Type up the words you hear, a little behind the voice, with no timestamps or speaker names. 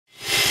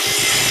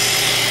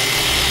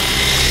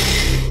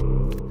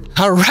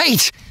All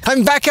right,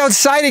 I'm back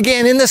outside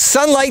again in the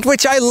sunlight,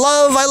 which I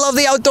love. I love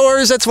the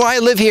outdoors. That's why I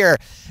live here.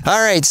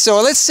 All right,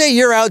 so let's say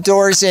you're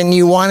outdoors and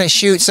you want to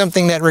shoot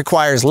something that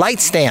requires light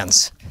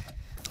stands,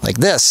 like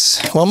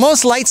this. Well,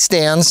 most light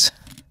stands,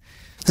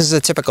 this is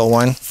a typical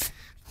one,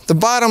 the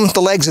bottom,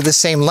 the legs are the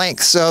same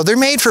length, so they're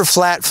made for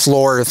flat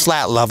floor,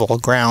 flat level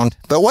ground.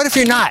 But what if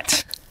you're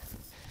not?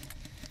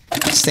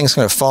 This thing's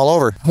going to fall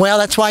over. Well,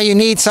 that's why you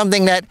need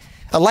something that,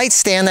 a light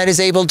stand that is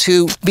able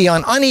to be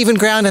on uneven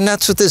ground, and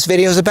that's what this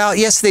video is about.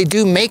 Yes, they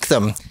do make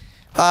them.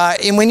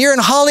 And when you're in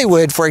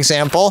Hollywood, for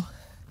example,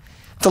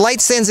 the light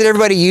stands that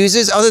everybody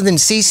uses, other than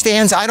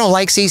C-stands, I don't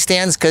like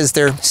C-stands because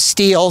they're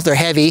steel, they're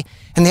heavy,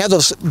 and they have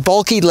those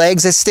bulky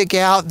legs that stick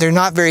out. They're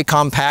not very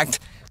compact.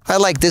 I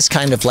like this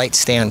kind of light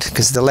stand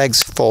because the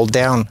legs fold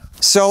down.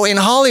 So in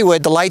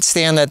Hollywood, the light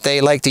stand that they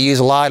like to use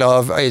a lot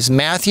of is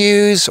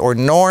Matthews or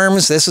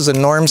Norms. This is a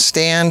Norms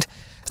stand.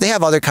 They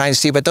have other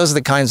kinds too, but those are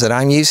the kinds that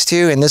I'm used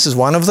to, and this is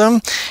one of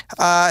them.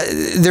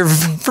 They're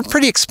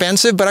pretty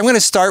expensive, but I'm going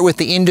to start with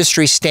the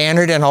industry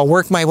standard, and I'll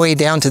work my way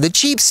down to the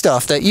cheap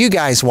stuff that you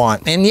guys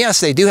want. And yes,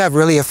 they do have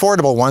really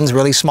affordable ones,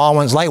 really small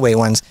ones, lightweight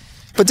ones.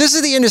 But this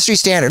is the industry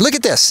standard. Look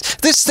at this.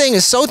 This thing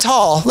is so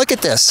tall. Look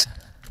at this.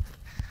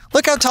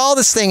 Look how tall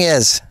this thing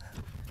is.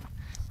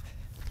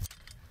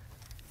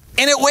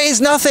 And it weighs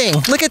nothing.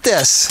 Look at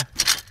this.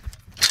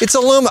 It's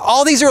aluminum.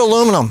 All these are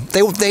aluminum.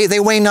 They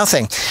weigh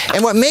nothing.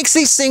 And what makes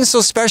these things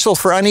so special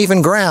for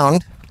uneven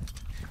ground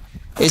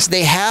is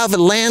they have a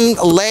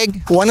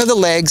leg, one of the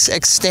legs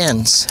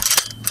extends.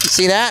 You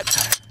see that?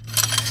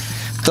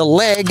 The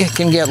leg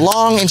can get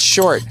long and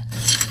short.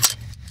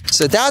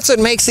 So that's what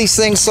makes these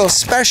things so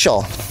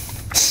special.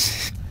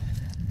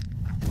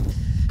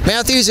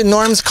 Matthews and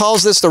Norms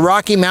calls this the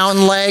Rocky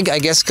Mountain leg, I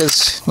guess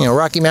because, you know,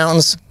 Rocky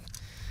Mountains,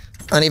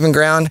 uneven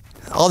ground.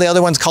 All the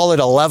other ones call it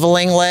a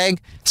leveling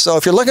leg. So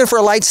if you're looking for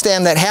a light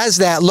stand that has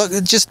that, look,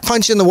 just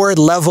punch in the word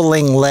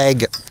leveling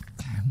leg.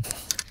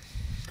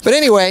 But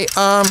anyway,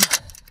 I'm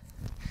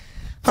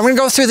going to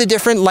go through the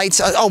different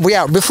lights. Oh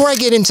yeah, before I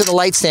get into the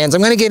light stands,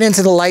 I'm going to get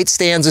into the light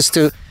stands as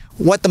to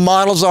what the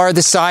models are,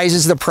 the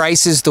sizes, the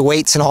prices, the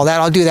weights, and all that.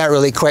 I'll do that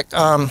really quick.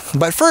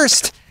 But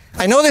first,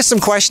 I know there's some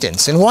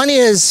questions, and one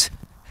is,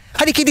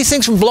 how do you keep these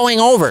things from blowing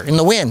over in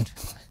the wind?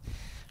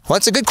 Well,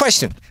 that's a good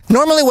question.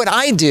 Normally what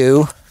I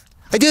do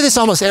this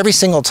almost every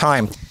single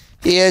time,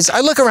 is I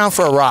look around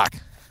for a rock.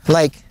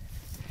 Like,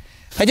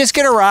 I just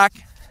get a rock,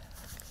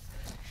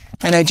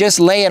 and I just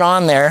lay it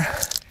on there,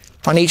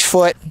 on each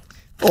foot,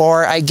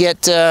 or I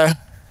get, let's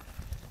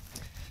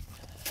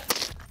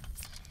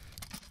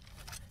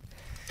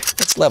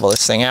level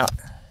this thing out.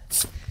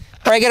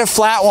 Or I get a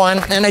flat one,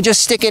 and I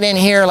just stick it in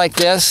here like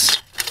this.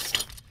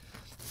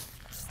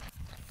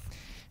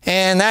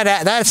 And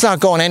that's not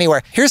going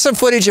anywhere. Here's some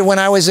footage of when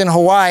I was in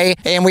Hawaii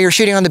and we were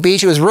shooting on the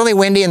beach. It was really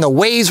windy and the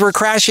waves were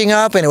crashing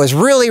up and it was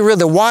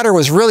the water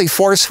was really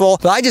forceful.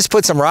 But I just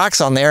put some rocks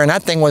on there and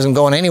that thing wasn't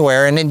going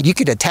anywhere, and then you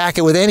could attack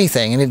it with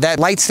anything, and that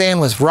light stand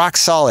was rock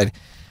solid.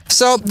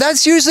 So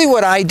that's usually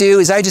what I do,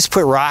 is I just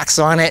put rocks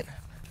on it.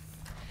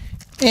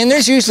 And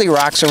there's usually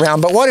rocks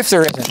around, but what if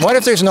there isn't? What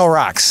if there's no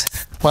rocks?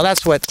 Well,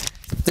 that's what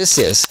this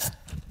is.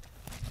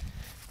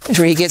 It's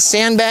where you get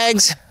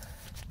sandbags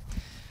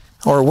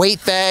or weight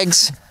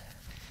bags.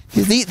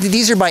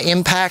 These are by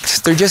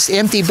impact. They're just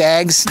empty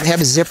bags. They have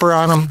a zipper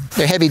on them.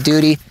 They're heavy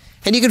duty.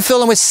 And you can fill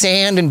them with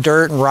sand and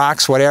dirt and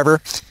rocks,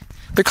 whatever.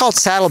 They're called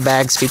saddle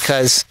bags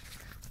because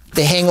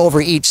they hang over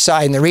each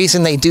side. And the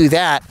reason they do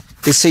that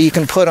is so you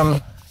can put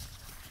them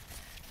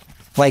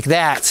like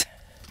that.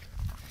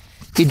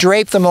 You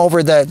drape them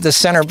over the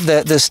center,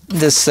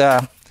 this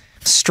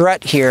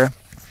strut here.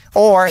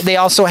 Or they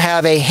also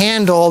have a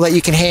handle that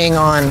you can hang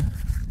on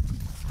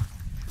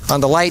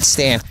the light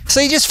stand.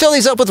 So you just fill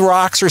these up with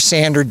rocks or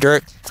sand or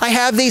dirt. I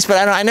have these,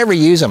 but I never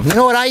use them. You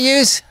know what I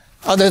use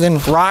other than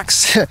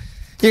rocks?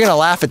 You're gonna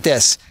laugh at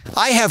this.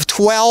 I have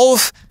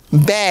 12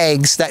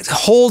 bags that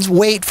hold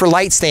weight for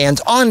light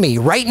stands on me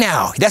right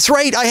now. That's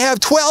right, I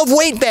have 12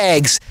 weight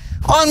bags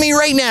on me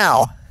right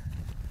now.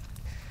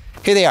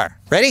 Here they are.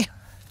 Ready?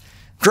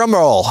 Drum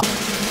roll.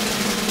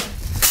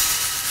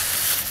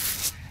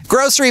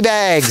 Grocery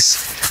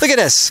bags. Look at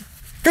this.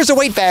 Here's a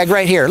weight bag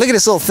right here. Look at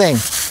this little thing.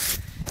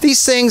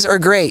 These things are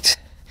great.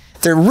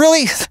 They're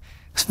really,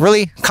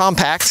 really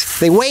compact.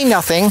 They weigh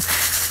nothing,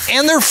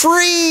 and they're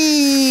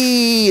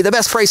free. The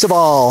best price of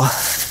all.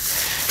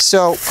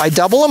 So I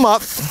double them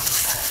up,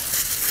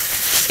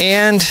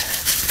 and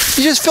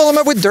you just fill them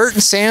up with dirt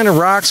and sand and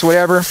rocks,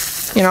 whatever,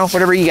 you know,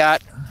 whatever you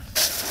got.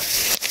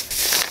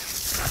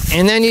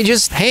 And then you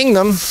just hang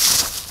them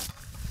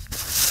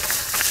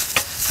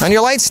on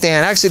your light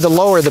stand. Actually, the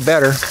lower the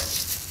better.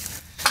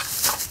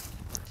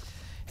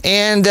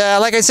 And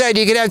like I said,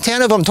 you could have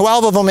 10 of them,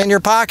 12 of them in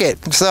your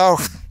pocket. So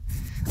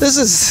this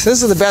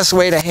is the best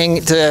way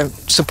to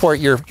support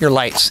your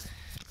lights.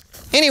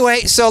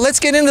 Anyway, so let's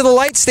get into the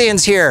light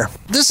stands here.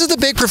 This is the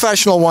big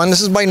professional one.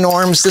 This is by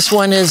Norms. This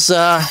one is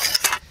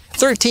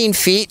 13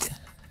 feet.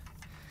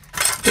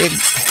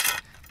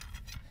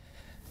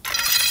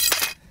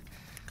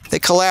 They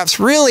collapse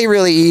really,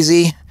 really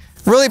easy.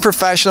 Really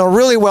professional,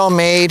 really well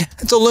made.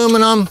 It's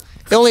aluminum.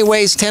 It only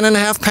weighs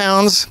 10.5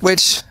 pounds,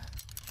 which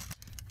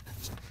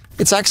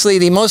it's actually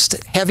the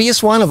most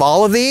heaviest one of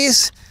all of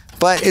these,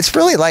 but it's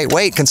really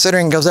lightweight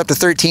considering it goes up to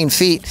 13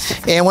 feet.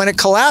 And when it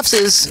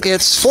collapses,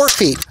 it's 4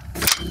 feet.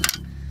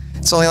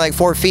 It's only like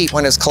 4 feet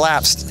when it's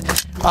collapsed.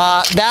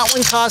 That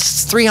one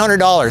costs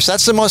 $300.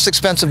 That's the most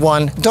expensive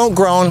one. Don't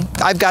groan.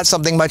 I've got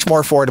something much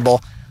more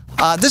affordable.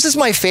 This is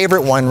my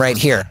favorite one right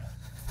here.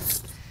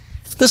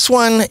 This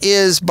one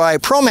is by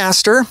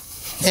Promaster,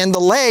 and the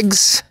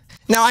legs,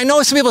 now I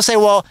know some people say,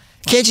 well,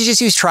 can't you just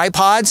use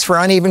tripods for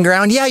uneven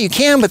ground? Yeah, you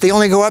can, but they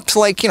only go up to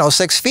like,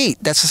 6 feet.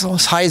 That's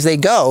as high as they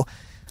go.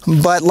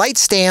 But light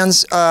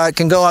stands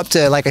can go up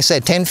to, like I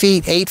said, 10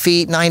 feet, 8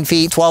 feet, 9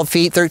 feet, 12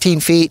 feet, 13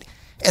 feet,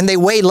 and they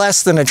weigh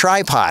less than a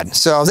tripod.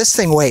 So this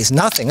thing weighs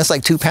nothing. It's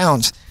like 2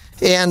 pounds.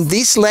 And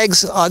these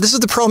legs, this is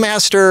the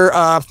Promaster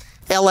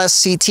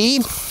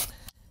LS-CT,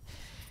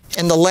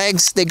 and the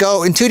legs, they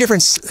go in 2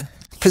 different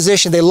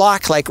positions. They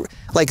lock like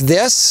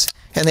this,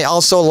 and they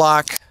also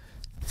lock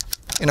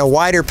in a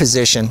wider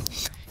position.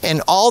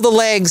 And all the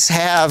legs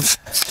have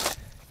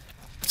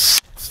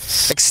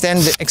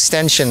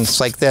extensions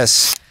like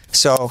this,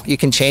 so you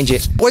can change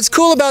it. What's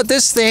cool about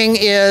this thing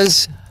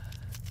is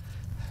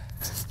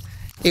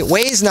it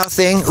weighs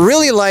nothing,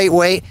 really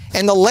lightweight,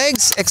 and the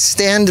legs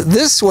extend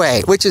this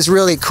way, which is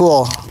really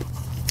cool.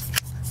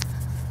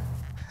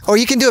 Or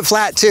you can do it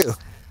flat too.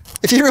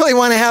 If you really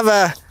want to have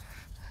a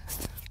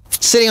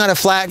sitting on a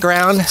flat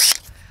ground,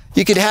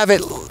 you could have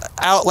it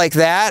out like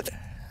that.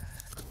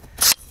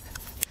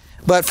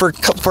 But for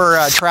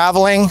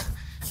traveling,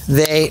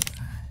 they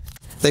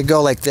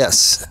go like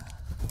this.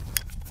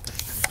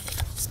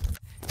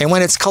 And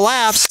when it's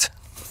collapsed,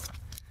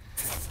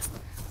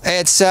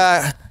 it's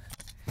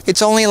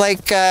only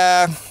like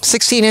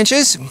 16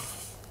 inches,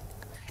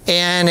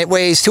 and it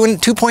weighs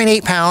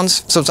 2.8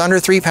 pounds, so it's under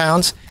 3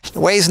 pounds. It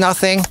weighs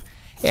nothing,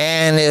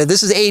 and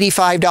this is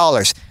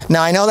 $85.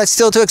 Now I know that's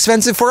still too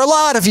expensive for a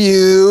lot of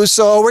you,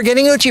 so we're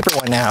getting a cheaper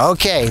one now.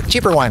 Okay,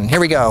 cheaper one,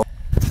 here we go.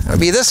 It'll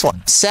be this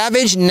one.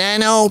 Savage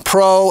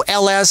Nano-Pro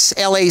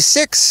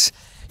LS-LA6.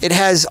 It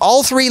has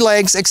all 3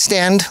 legs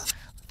extend,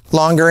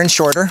 longer and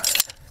shorter.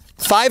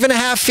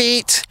 5.5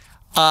 feet,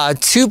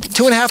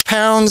 2.5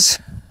 pounds.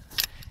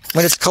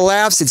 When it's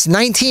collapsed, it's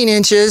 19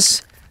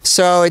 inches,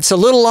 so it's a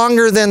little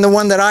longer than the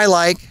one that I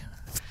like,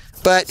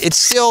 but it's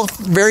still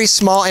very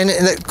small. And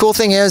the cool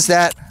thing is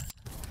that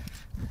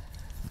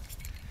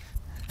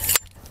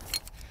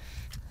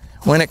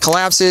when it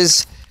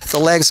collapses, the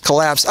legs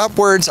collapse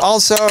upwards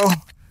also.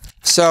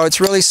 So it's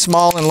really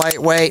small and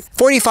lightweight.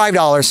 $45.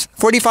 $45,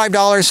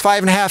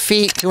 5.5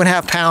 feet,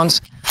 2.5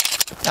 pounds.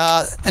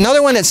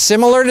 Another one that's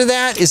similar to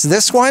that is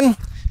this one.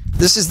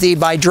 This is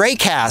by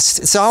Dracast.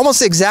 It's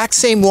almost the exact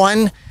same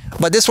one,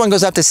 but this one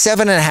goes up to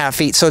 7.5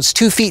 feet, so it's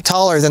 2 feet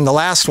taller than the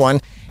last one.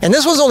 And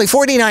this one's only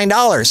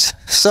 $49.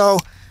 So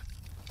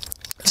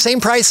same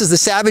price as the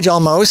Savage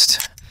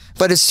almost,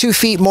 but it's 2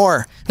 feet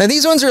more. Now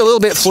these ones are a little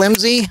bit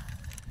flimsy.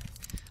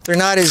 They're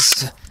not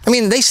as,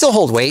 they still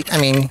hold weight.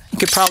 You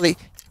could probably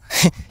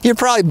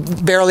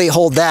barely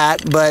hold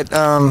that, but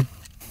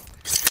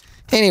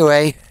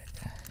anyway,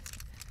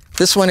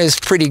 this one is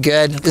pretty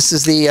good. This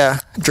is the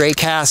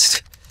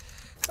Dracast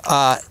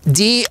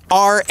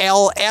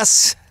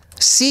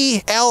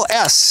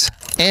DRLSCLS.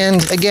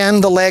 And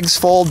again, the legs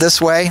fold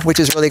this way, which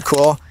is really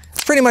cool.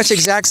 It's pretty much the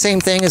exact same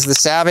thing as the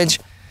Savage.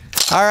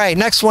 All right,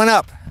 next one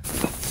up.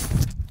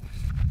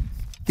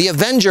 The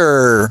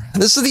Avenger.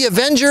 This is the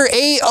Avenger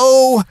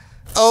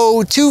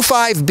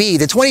A0025B.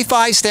 The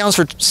 25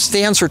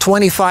 stands for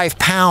 25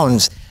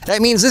 pounds.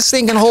 That means this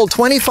thing can hold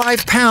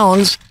 25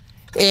 pounds,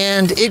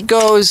 and it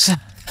goes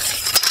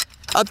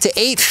up to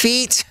 8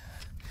 feet.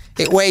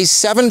 It weighs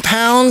 7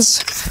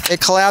 pounds.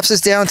 It collapses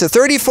down to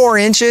 34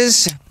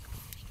 inches.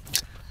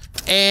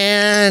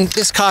 And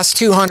this costs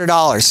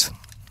 $200.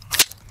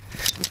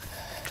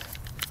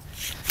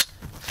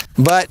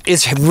 But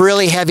it's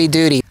really heavy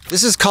duty.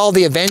 This is called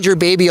the Avenger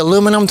Baby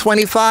Aluminum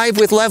 25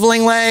 with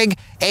leveling leg,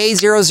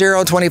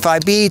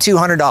 A0025B,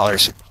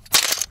 $200.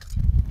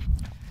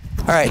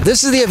 All right,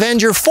 this is the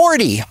Avenger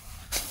 40.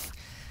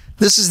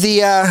 This is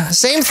the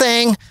same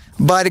thing,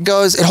 but it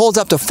holds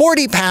up to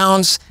 40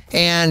 pounds,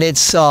 and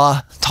it's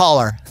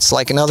taller. It's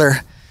like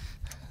another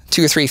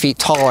 2 or 3 feet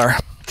taller.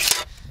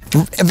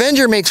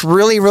 Avenger makes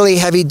really, really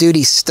heavy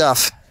duty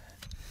stuff.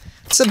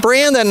 It's a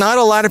brand that not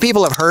a lot of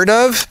people have heard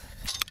of,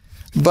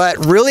 but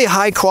really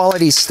high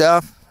quality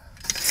stuff.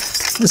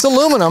 It's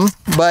aluminum,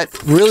 but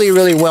really,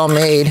 really well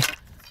made.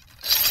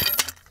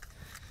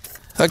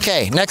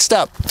 Okay, next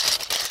up.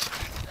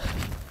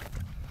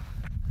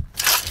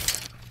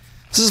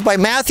 This is by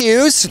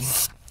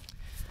Matthews.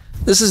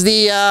 This is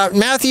the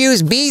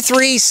Matthews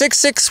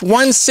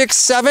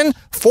B366167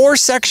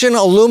 4-section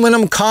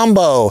aluminum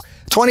combo.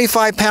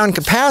 25-pound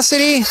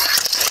capacity,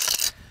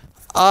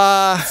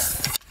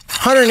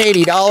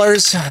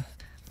 $180.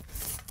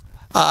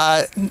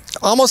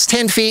 Almost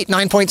 10 feet,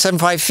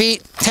 9.75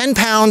 feet, 10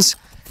 pounds,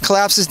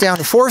 collapses down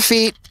to 4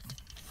 feet.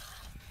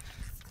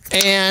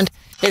 And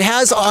It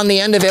has on the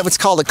end of it what's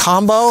called a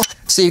combo.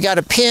 So you got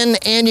a pin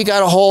and you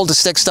got a hole to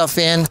stick stuff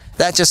in.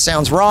 That just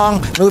sounds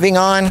wrong. Moving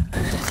on.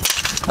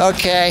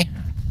 Okay.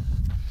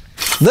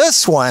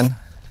 This one,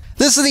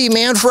 this is the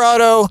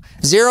Manfrotto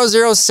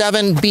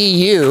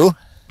 007BU.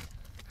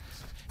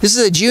 This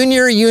is a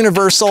junior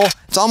universal.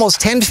 It's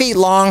almost 10 feet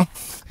long,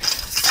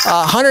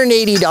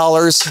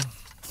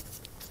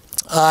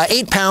 $180,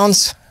 8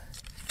 pounds,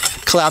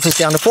 collapses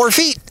down to 4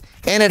 feet,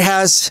 and it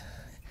has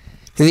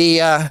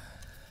the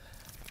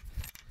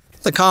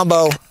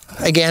combo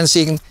again, so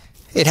you can,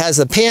 it has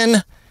the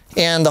pin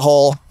and the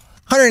hole.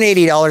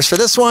 $180 for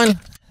this one.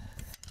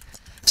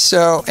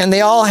 So, and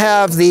they all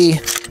have the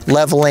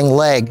leveling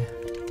leg.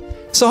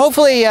 So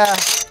hopefully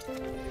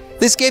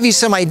this gave you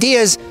some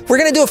ideas. We're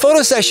gonna do a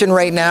photo session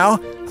right now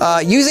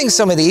using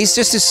some of these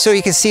just so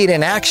you can see it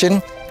in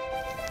action.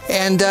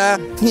 And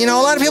you know,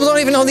 a lot of people don't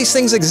even know these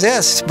things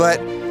exist, but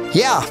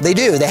yeah, they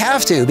do. They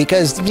have to,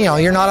 because you know,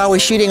 you're not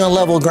always shooting on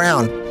level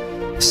ground.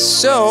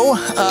 So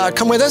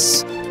come with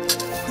us,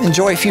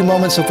 enjoy a few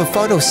moments of a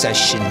photo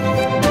session.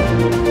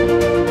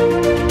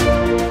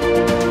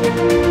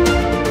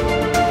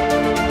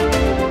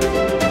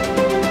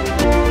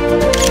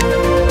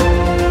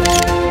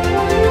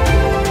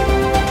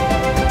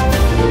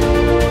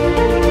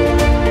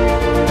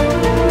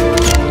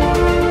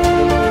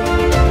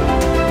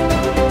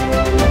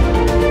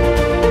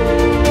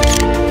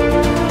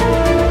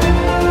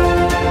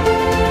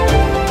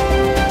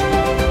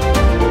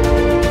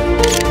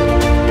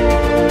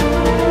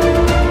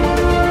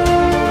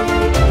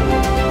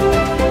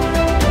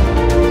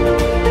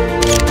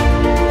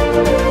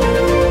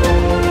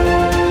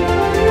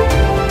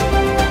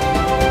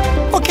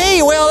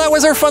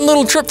 Our fun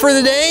little trip for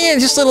the day, and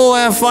just a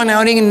little fun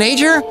outing in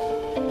nature.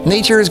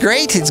 Nature is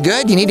great. It's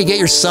good. You need to get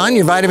your sun,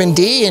 your vitamin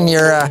D, and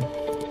your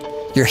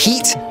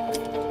heat.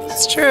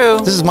 It's true.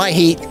 This is my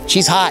heat.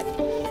 She's hot.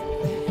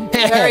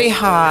 Very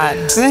hot.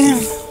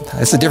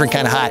 It's a different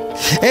kind of hot.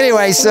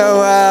 Anyway,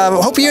 so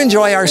hope you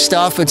enjoy our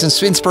stuff.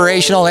 It's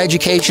inspirational,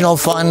 educational,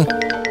 fun.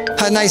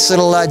 A nice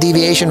little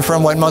deviation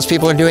from what most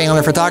people are doing on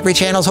their photography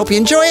channels. Hope you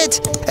enjoy it,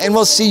 and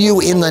we'll see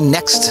you in the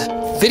next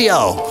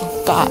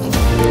video. Bye.